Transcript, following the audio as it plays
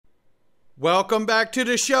Welcome back to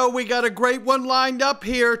the show. We got a great one lined up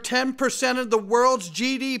here. 10% of the world's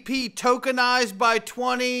GDP tokenized by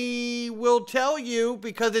 20. We'll tell you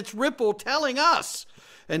because it's Ripple telling us.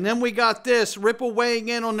 And then we got this, Ripple weighing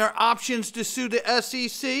in on their options to sue the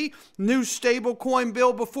SEC. New stablecoin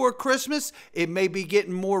bill before Christmas. It may be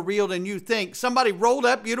getting more real than you think. Somebody roll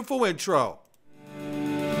that beautiful intro.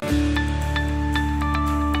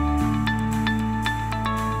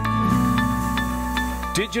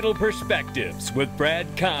 Digital Perspectives with Brad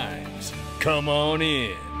Kimes. Come on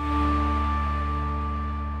in.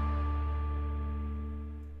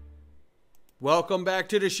 Welcome back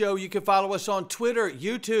to the show. You can follow us on Twitter,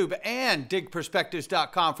 YouTube, and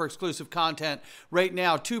DigPerspectives.com for exclusive content. Right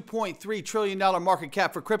now, $2.3 trillion market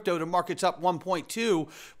cap for crypto. The market's up 1.2.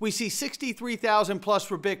 We see 63,000 plus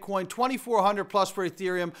for Bitcoin, 2,400 plus for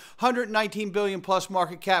Ethereum, 119 billion plus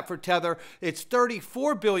market cap for Tether. It's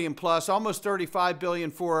 34 billion plus, almost 35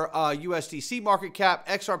 billion for USDC market cap.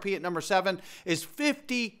 XRP at number 7 is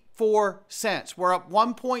 54 cents. We're up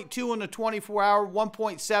 1.2 on the 24-hour,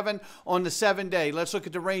 1.7 on the 7-day. Let's look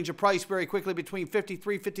at the range of price very quickly between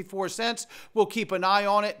 53, 54 cents. We'll keep an eye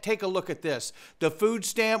on it. Take a look at this. The food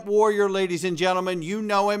stamp warrior, ladies and gentlemen, you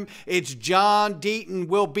know him. It's John Deaton,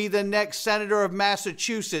 will be the next senator of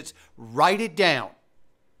Massachusetts. Write it down.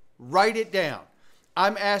 Write it down.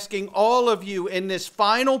 I'm asking all of you in this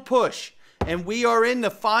final push, and we are in the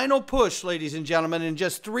final push, ladies and gentlemen. In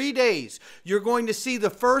just 3 days, you're going to see the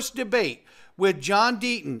first debate with John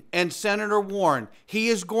Deaton and Senator Warren. He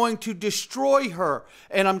is going to destroy her.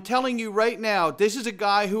 And I'm telling you right now, this is a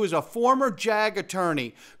guy who is a former JAG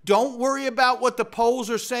attorney. Don't worry about what the polls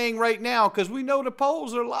are saying right now, because we know the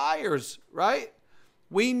polls are liars, right?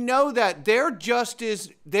 We know that they are just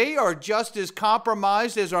as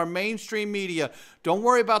compromised as our mainstream media. Don't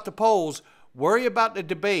worry about the polls. Worry about the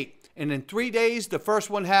debate. And in 3 days, the first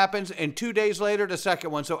one happens, and 2 days later, the second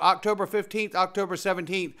one. So October 15th, October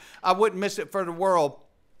 17th, I wouldn't miss it for the world.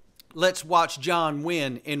 Let's watch John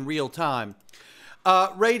win in real time.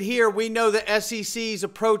 Right here, we know the SEC's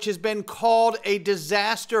approach has been called a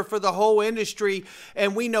disaster for the whole industry,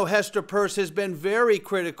 and we know Hester Peirce has been very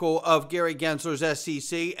critical of Gary Gensler's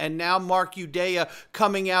SEC, and now Mark Udea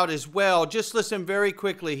coming out as well. Just listen very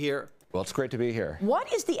quickly here. Well, it's great to be here.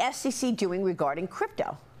 What is the SEC doing regarding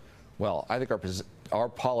crypto? Well, I think our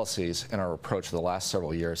policies and our approach for the last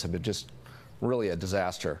several years have been just really a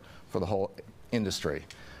disaster for the whole industry.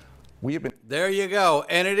 We have been... There you go.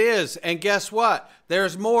 And it is. And guess what?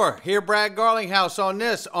 There's more. Hear Brad Garlinghouse on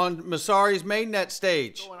this, on Masari's mainnet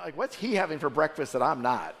stage. Like, what's he having for breakfast that I'm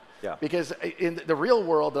not? Yeah. Because in the real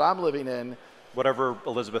world that I'm living in... Whatever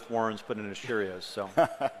Elizabeth Warren's put in his Cheerios, so...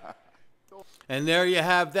 And there you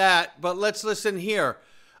have that. But let's listen here.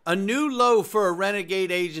 A new low for a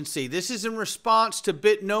renegade agency. This is in response to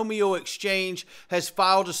Bitnomial Exchange has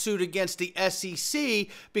filed a suit against the SEC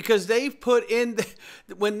because they've put in,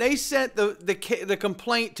 when they sent the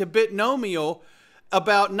complaint to Bitnomial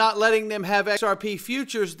about not letting them have XRP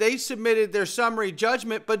futures, they submitted their summary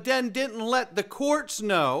judgment, but then didn't let the courts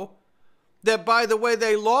know that, by the way,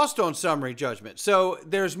 they lost on summary judgment. So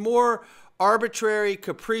there's more arbitrary,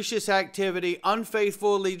 capricious activity,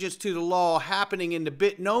 unfaithful allegiance to the law happening in the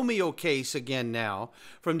Bitnomial case again now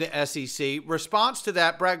from the SEC. Response to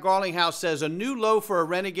that, Brad Garlinghouse says, a new low for a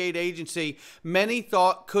renegade agency many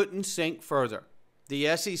thought couldn't sink further.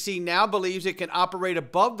 The SEC now believes it can operate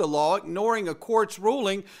above the law, ignoring a court's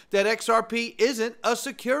ruling that XRP isn't a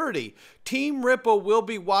security. Team Ripple will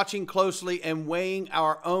be watching closely and weighing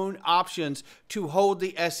our own options to hold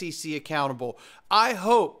the SEC accountable. I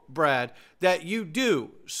hope, Brad, that you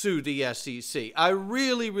do sue the SEC. I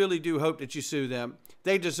really, really do hope that you sue them.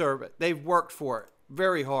 They deserve it. They've worked for it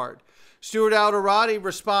very hard. Stuart Alderati,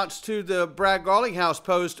 response to the Brad Garlinghouse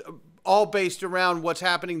post, all based around what's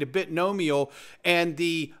happening to Bitnomial and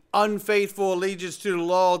the unfaithful allegiance to the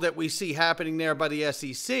law that we see happening there by the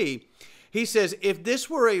SEC. He says, if this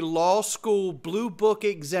were a law school blue book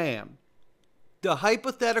exam, the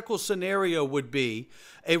hypothetical scenario would be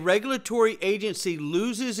a regulatory agency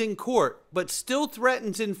loses in court but still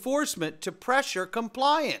threatens enforcement to pressure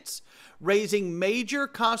compliance, raising major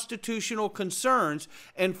constitutional concerns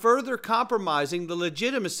and further compromising the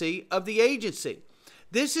legitimacy of the agency.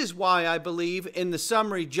 This is why I believe in the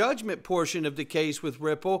summary judgment portion of the case with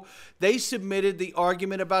Ripple, they submitted the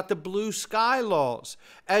argument about the blue sky laws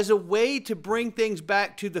as a way to bring things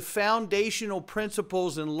back to the foundational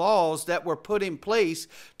principles and laws that were put in place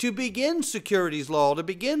to begin securities law to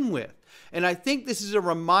begin with. And I think this is a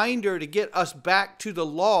reminder to get us back to the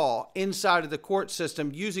law inside of the court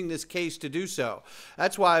system, using this case to do so.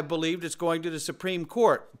 That's why I believed it's going to the Supreme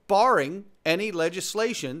Court, barring any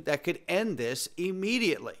legislation that could end this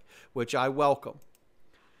immediately, which I welcome.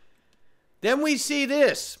 Then we see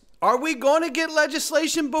this. Are we going to get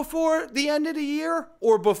legislation before the end of the year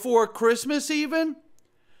or before Christmas even?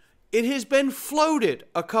 It has been floated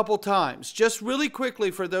a couple times. Just really quickly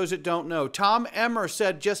for those that don't know, Tom Emmer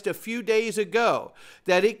said just a few days ago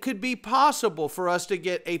that it could be possible for us to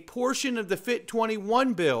get a portion of the FIT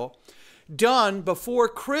 21 bill done before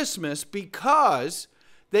Christmas because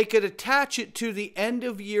they could attach it to the end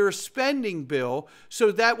of year spending bill,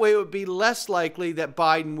 so that way it would be less likely that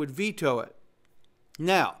Biden would veto it.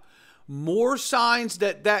 Now, more signs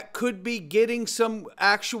that that could be getting some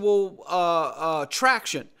actual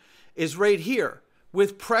traction is right here.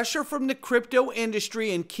 With pressure from the crypto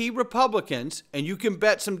industry and key Republicans, and you can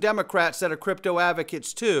bet some Democrats that are crypto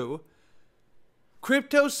advocates too,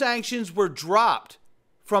 crypto sanctions were dropped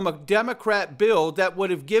from a Democrat bill that would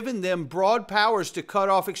have given them broad powers to cut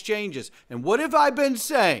off exchanges. And what have I been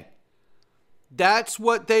saying? That's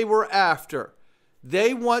what they were after.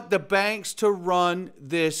 They want the banks to run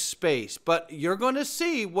this space. But you're going to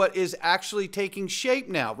see what is actually taking shape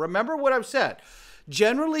now. Remember what I've said.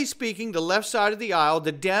 Generally speaking, the left side of the aisle,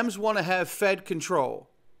 the Dems want to have Fed control.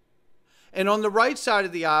 And on the right side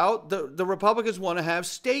of the aisle, the Republicans want to have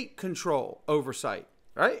state control oversight,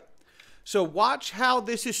 right? So watch how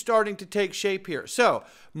this is starting to take shape here. So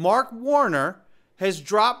Mark Warner has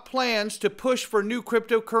dropped plans to push for new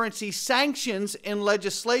cryptocurrency sanctions in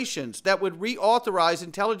legislations that would reauthorize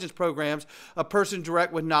intelligence programs of persons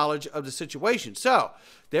direct with knowledge of the situation. So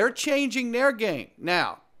they're changing their game.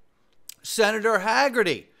 Now, Senator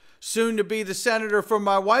Haggerty, soon to be the senator for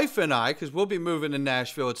my wife and I, because we'll be moving to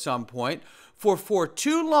Nashville at some point, for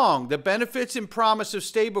too long, the benefits and promise of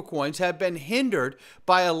stablecoins have been hindered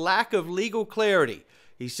by a lack of legal clarity.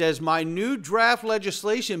 He says, my new draft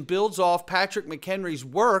legislation builds off Patrick McHenry's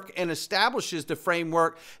work and establishes the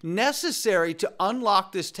framework necessary to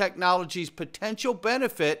unlock this technology's potential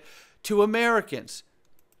benefit to Americans.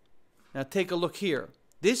 Now take a look here.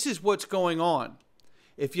 This is what's going on.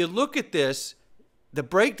 If you look at this, the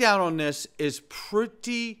breakdown on this is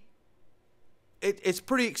pretty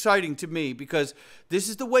exciting to me, because this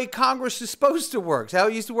is the way Congress is supposed to work. It's how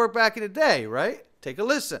it used to work back in the day, right? Take a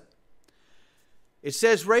listen. It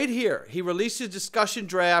says right here, he released a discussion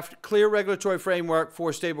draft, clear regulatory framework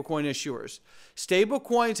for stablecoin issuers.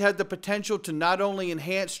 Stablecoins have the potential to not only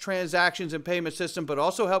enhance transactions and payment system, but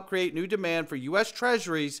also help create new demand for U.S.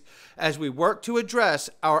 Treasuries as we work to address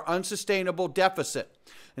our unsustainable deficit.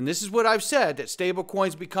 And this is what I've said, that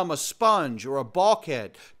stablecoins become a sponge or a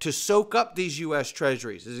bulkhead to soak up these U.S.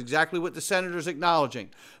 Treasuries. This is exactly what the senator's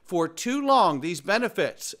acknowledging. For too long, these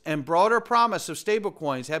benefits and broader promise of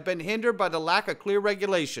stablecoins have been hindered by the lack of clear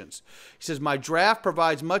regulations. He says, my draft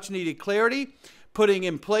provides much needed clarity, putting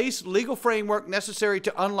in place legal framework necessary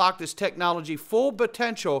to unlock this technology full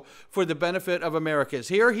potential for the benefit of Americans.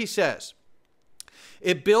 Here he says,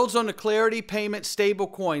 it builds on the Clarity Payment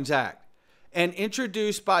Stablecoins Act and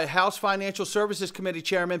introduced by House Financial Services Committee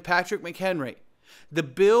Chairman Patrick McHenry. The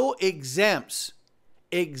bill exempts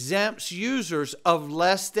users of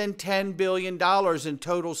less than $10 billion in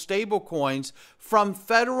total stablecoins from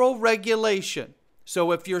federal regulation.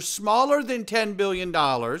 So if you're smaller than $10 billion,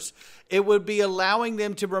 it would be allowing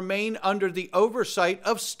them to remain under the oversight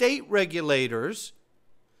of state regulators.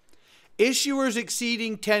 Issuers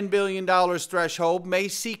exceeding $10 billion threshold may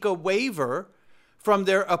seek a waiver from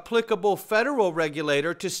their applicable federal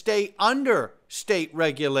regulator to stay under state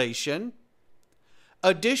regulation.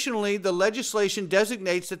 Additionally, the legislation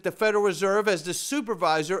designates that the Federal Reserve as the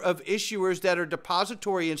supervisor of issuers that are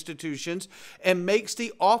depository institutions and makes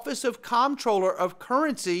the Office of Comptroller of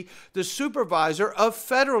Currency the supervisor of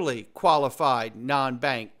federally qualified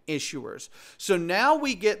non-bank issuers. So now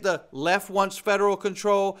we get the left wants federal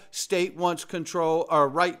control, state wants control, or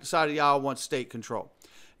right side of the aisle wants state control.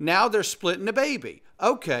 Now they're splitting the baby.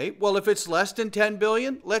 Okay, well, if it's less than 10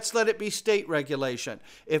 billion, let's let it be state regulation.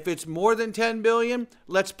 If it's more than 10 billion,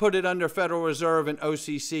 let's put it under Federal Reserve and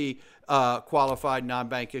OCC qualified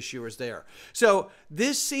non-bank issuers there. So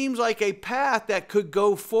this seems like a path that could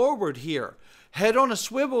go forward here. Head on a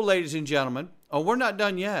swivel, ladies and gentlemen. Oh, we're not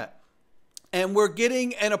done yet. And we're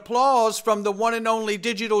getting an applause from the one and only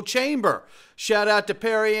Digital Chamber. Shout out to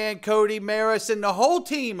Perry Ann, Cody, Maris, and the whole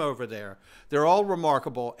team over there. They're all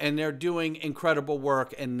remarkable, and they're doing incredible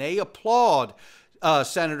work. And they applaud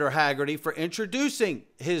Senator Haggerty for introducing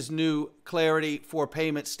his new Clarity for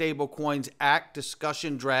Payment Stablecoins Act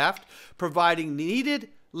discussion draft, providing needed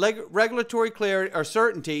regulatory clarity or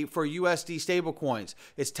certainty for USD stablecoins.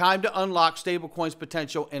 It's time to unlock stablecoins'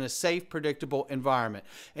 potential in a safe, predictable environment.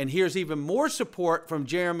 And here's even more support from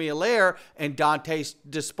Jeremy Allaire and Dante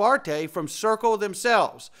Disparte from Circle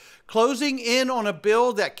themselves, closing in on a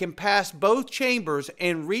bill that can pass both chambers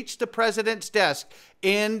and reach the president's desk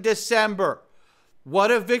in December.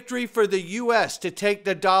 What a victory for the U.S. to take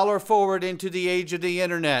the dollar forward into the age of the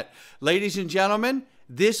internet. Ladies and gentlemen,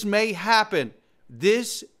 this may happen.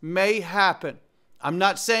 This may happen. I'm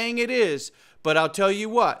not saying it is, but I'll tell you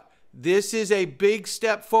what, this is a big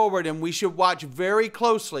step forward, and we should watch very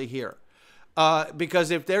closely here.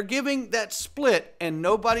 Because if they're giving that split and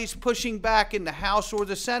nobody's pushing back in the House or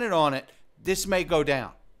the Senate on it, this may go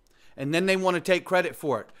down. And then they want to take credit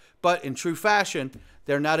for it. But in true fashion,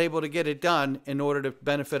 they're not able to get it done in order to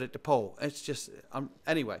benefit at the poll. It's just,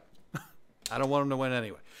 anyway, I don't want them to win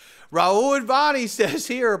anyway. Raul Advani says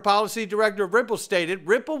here, policy director of Ripple stated,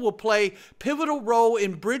 Ripple will play pivotal role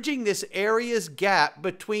in bridging this area's gap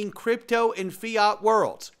between crypto and fiat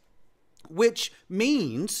worlds, which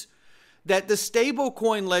means that the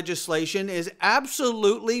stablecoin legislation is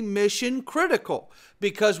absolutely mission critical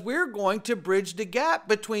because we're going to bridge the gap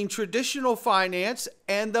between traditional finance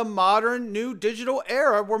and the modern new digital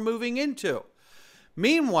era we're moving into.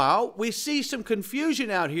 Meanwhile, we see some confusion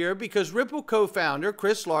out here because Ripple co-founder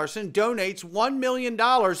Chris Larsen donates $1 million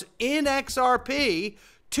in XRP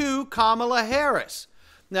to Kamala Harris.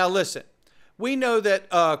 Now listen, we know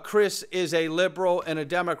that Chris is a liberal and a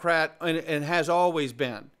Democrat and has always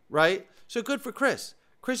been, right? So good for Chris.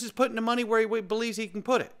 Chris is putting the money where he believes he can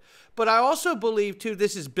put it. But I also believe, too,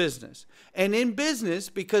 this is business. And in business,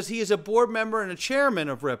 because he is a board member and a chairman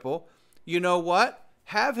of Ripple, you know what?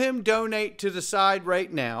 Have him donate to the side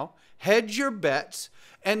right now, hedge your bets,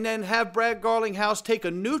 and then have Brad Garlinghouse take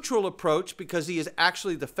a neutral approach because he is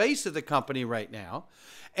actually the face of the company right now.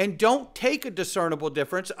 And don't take a discernible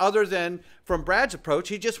difference other than from Brad's approach.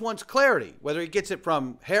 He just wants clarity, whether he gets it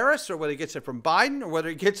from Harris or whether he gets it from Biden or whether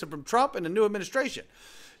he gets it from Trump and the new administration.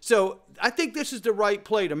 So I think this is the right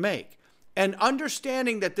play to make. And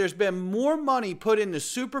understanding that there's been more money put into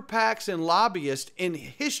super PACs and lobbyists in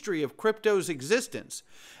history of crypto's existence,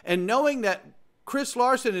 and knowing that Chris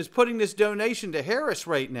Larsen is putting this donation to Harris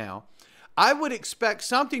right now, I would expect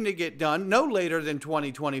something to get done no later than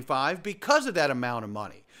 2025 because of that amount of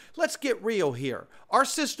money. Let's get real here. Our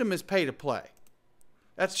system is pay to play.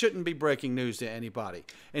 That shouldn't be breaking news to anybody.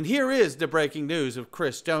 And here is the breaking news of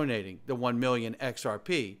Chris donating the 1 million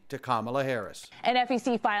XRP to Kamala Harris. An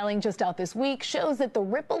FEC filing just out this week shows that the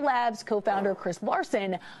Ripple Labs co-founder Chris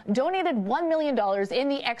Larsen donated $1 million in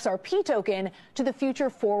the XRP token to the Future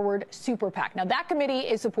Forward Super PAC. Now, that committee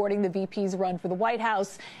is supporting the VP's run for the White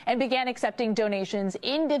House and began accepting donations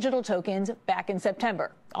in digital tokens back in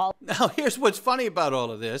September. Now, here's what's funny about all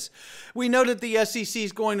of this. We know that the SEC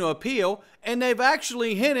is going to appeal, and they've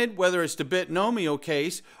actually hinted, whether it's the Bitnomio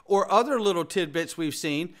case or other little tidbits we've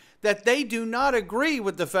seen, that they do not agree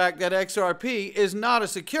with the fact that XRP is not a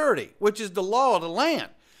security, which is the law of the land.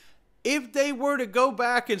 If they were to go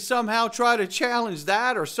back and somehow try to challenge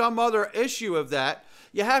that or some other issue of that,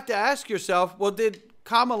 you have to ask yourself, well, did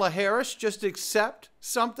Kamala Harris just accept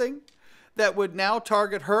something that would now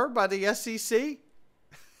target her by the SEC?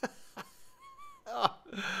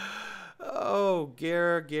 Oh,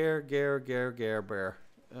 Bear.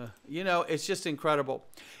 You know, it's just incredible.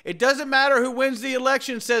 It doesn't matter who wins the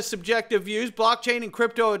election, says Subjective Views. Blockchain and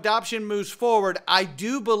crypto adoption moves forward. I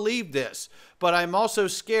do believe this, but I'm also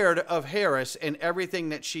scared of Harris and everything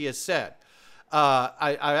that she has said.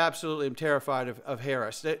 I absolutely am terrified of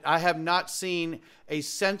Harris. I have not seen a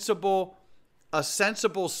sensible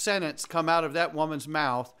sentence come out of that woman's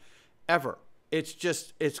mouth ever.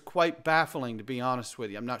 It's quite baffling, to be honest with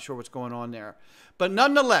you. I'm not sure what's going on there. But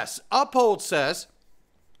nonetheless, UPHOLD says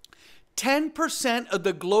 10% of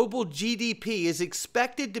the global GDP is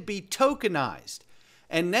expected to be tokenized.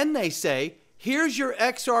 And then they say, here's your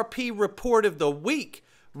XRP report of the week.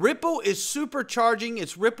 Ripple is supercharging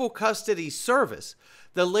its Ripple custody service.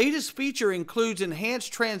 The latest feature includes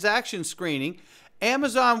enhanced transaction screening,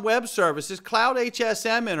 Amazon Web Services, Cloud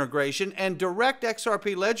HSM integration, and direct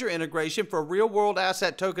XRP Ledger integration for real-world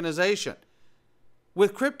asset tokenization.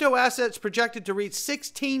 With crypto assets projected to reach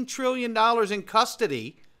 $16 trillion in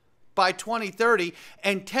custody by 2030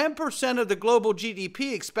 and 10% of the global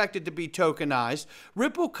GDP expected to be tokenized,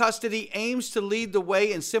 Ripple Custody aims to lead the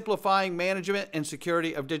way in simplifying management and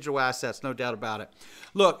security of digital assets, no doubt about it.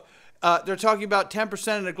 Look, they're talking about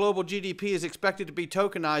 10% of the global GDP is expected to be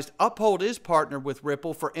tokenized. UPHOLD is partnered with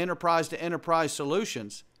Ripple for enterprise-to-enterprise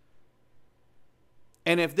solutions.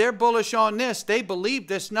 And if they're bullish on this, they believe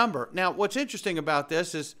this number. Now, what's interesting about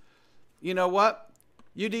this is, you know what?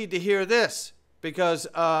 You need to hear this, because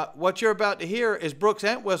what you're about to hear is Brooks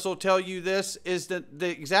Entwistle tell you this is the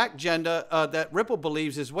exact agenda that Ripple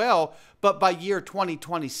believes as well, but by year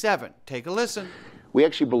 2027. Take a listen. We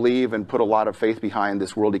actually believe and put a lot of faith behind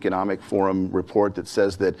this World Economic Forum report that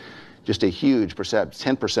says that just a huge percent,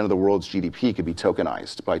 10% of the world's GDP could be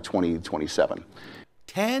tokenized by 2027.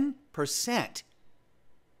 10%.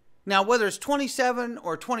 Now, whether it's 27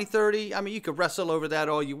 or 2030, I mean, you could wrestle over that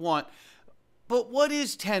all you want. But what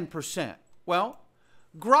is 10%? Well,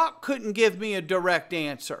 Grok couldn't give me a direct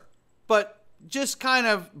answer. But just kind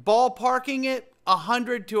of ballparking it,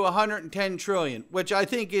 100 to 110 trillion, which I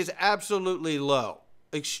think is absolutely low.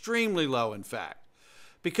 Extremely low, in fact.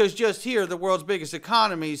 Because just here, the world's biggest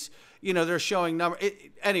economies, you know, they're showing number.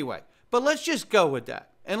 Anyway, but let's just go with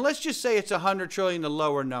that. And let's just say it's 100 trillion, the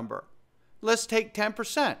lower number. Let's take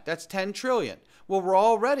 10%. That's 10 trillion. Well, we're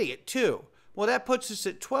already at 2. Well, that puts us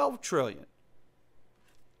at 12 trillion.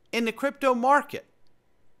 In the crypto market,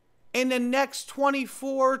 in the next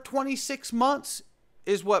 24, 26 months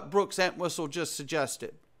is what Brooks Entwistle just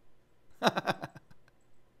suggested.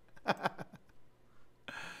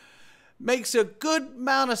 Makes a good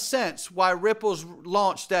amount of sense why Ripple's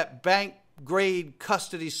launched that bank-grade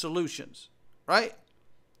custody solutions, right?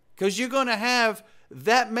 Because you're going to have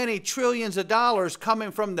that many trillions of dollars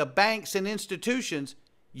coming from the banks and institutions.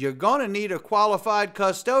 You're going to need a qualified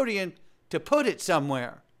custodian to put it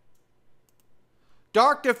somewhere.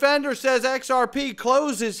 Dark Defender says XRP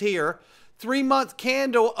closes here. 3-month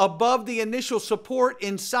candle above the initial support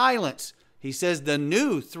in silence. He says the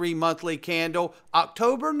new 3-monthly candle,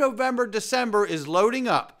 October, November, December, is loading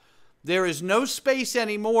up. There is no space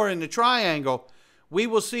anymore in the triangle. We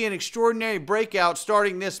will see an extraordinary breakout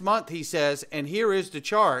starting this month, he says, and here is the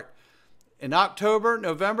chart. In October,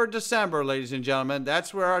 November, December, ladies and gentlemen,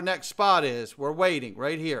 that's where our next spot is. We're waiting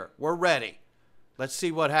right here. We're ready. Let's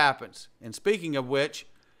see what happens. And speaking of which,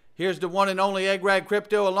 here's the one and only Egg Rag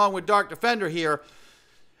Crypto along with Dark Defender here.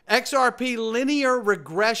 XRP linear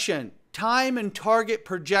regression, time and target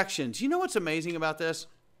projections. You know what's amazing about this?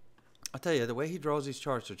 I'll tell you, the way he draws these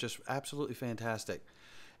charts are just absolutely fantastic.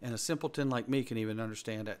 And a simpleton like me can even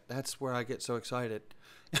understand it. That's where I get so excited.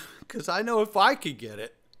 Because I know if I could get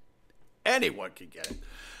it, anyone could get it.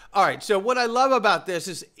 All right, so what I love about this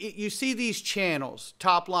is you see these channels.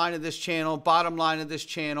 Top line of this channel, bottom line of this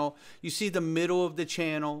channel. You see the middle of the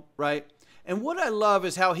channel, right? And what I love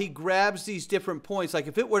is how he grabs these different points. Like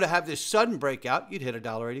if it were to have this sudden breakout, you'd hit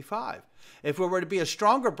 $1.85. If it were to be a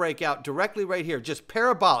stronger breakout directly right here, just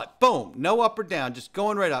parabolic, boom, no up or down, just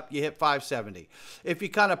going right up, you hit 570. If you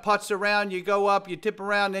kind of putz around, you go up, you tip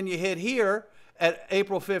around, then you hit here at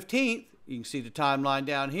April 15th, you can see the timeline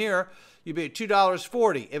down here, you'd be at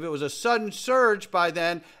 $2.40. If it was a sudden surge by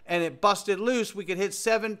then and it busted loose, we could hit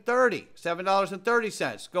 $7.30,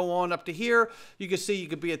 $7.30. Go on up to here, you can see you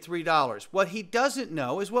could be at $3. What he doesn't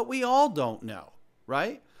know is what we all don't know,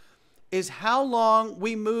 right? Is how long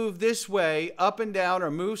we move this way, up and down,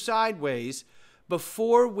 or move sideways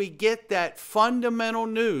before we get that fundamental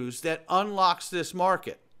news that unlocks this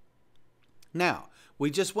market. Now,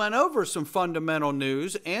 we just went over some fundamental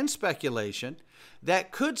news and speculation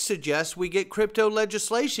that could suggest we get crypto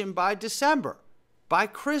legislation by December, by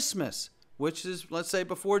Christmas, which is, let's say,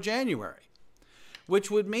 before January,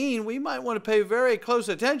 which would mean we might want to pay very close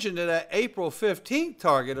attention to that April 15th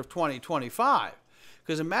target of 2025.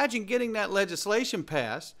 Because imagine getting that legislation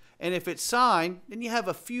passed, and if it's signed, then you have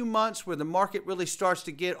a few months where the market really starts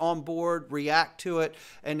to get on board, react to it,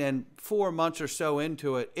 and then 4 months or so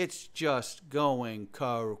into it, it's just going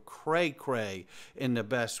cray-cray in the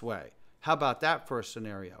best way. How about that for a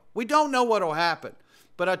scenario? We don't know what will happen,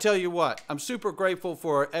 but I tell you what, I'm super grateful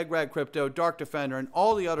for Egg Rag Crypto, Dark Defender, and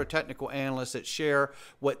all the other technical analysts that share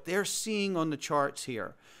what they're seeing on the charts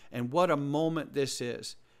here, and what a moment this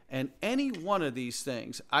is. And any one of these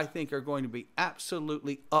things, I think, are going to be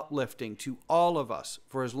absolutely uplifting to all of us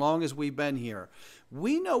for as long as we've been here.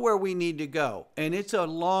 We know where we need to go, and it's a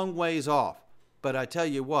long ways off. But I tell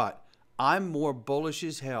you what, I'm more bullish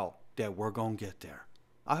as hell that we're going to get there.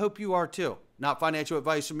 I hope you are too. Not financial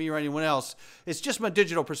advice from me or anyone else. It's just my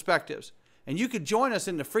digital perspectives. And you could join us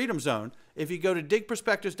in the Freedom Zone if you go to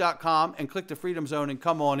DigPerspectives.com and click the Freedom Zone and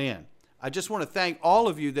come on in. I just want to thank all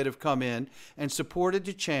of you that have come in and supported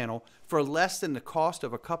the channel for less than the cost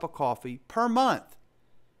of a cup of coffee per month.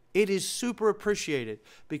 It is super appreciated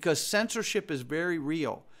because censorship is very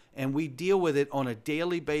real and we deal with it on a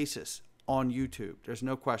daily basis on YouTube. There's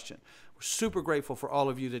no question. Super grateful for all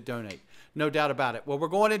of you that donate. No doubt about it. Well, we're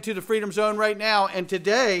going into the Freedom Zone right now, and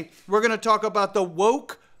today we're going to talk about the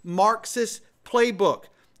woke Marxist playbook.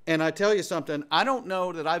 And I tell you something, I don't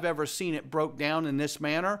know that I've ever seen it broke down in this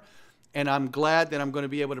manner, and I'm glad that I'm going to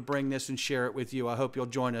be able to bring this and share it with you. I hope you'll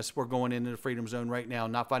join us. We're going into the Freedom Zone right now.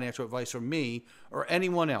 Not financial advice from me or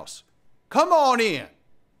anyone else. Come on in.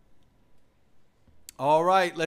 All right.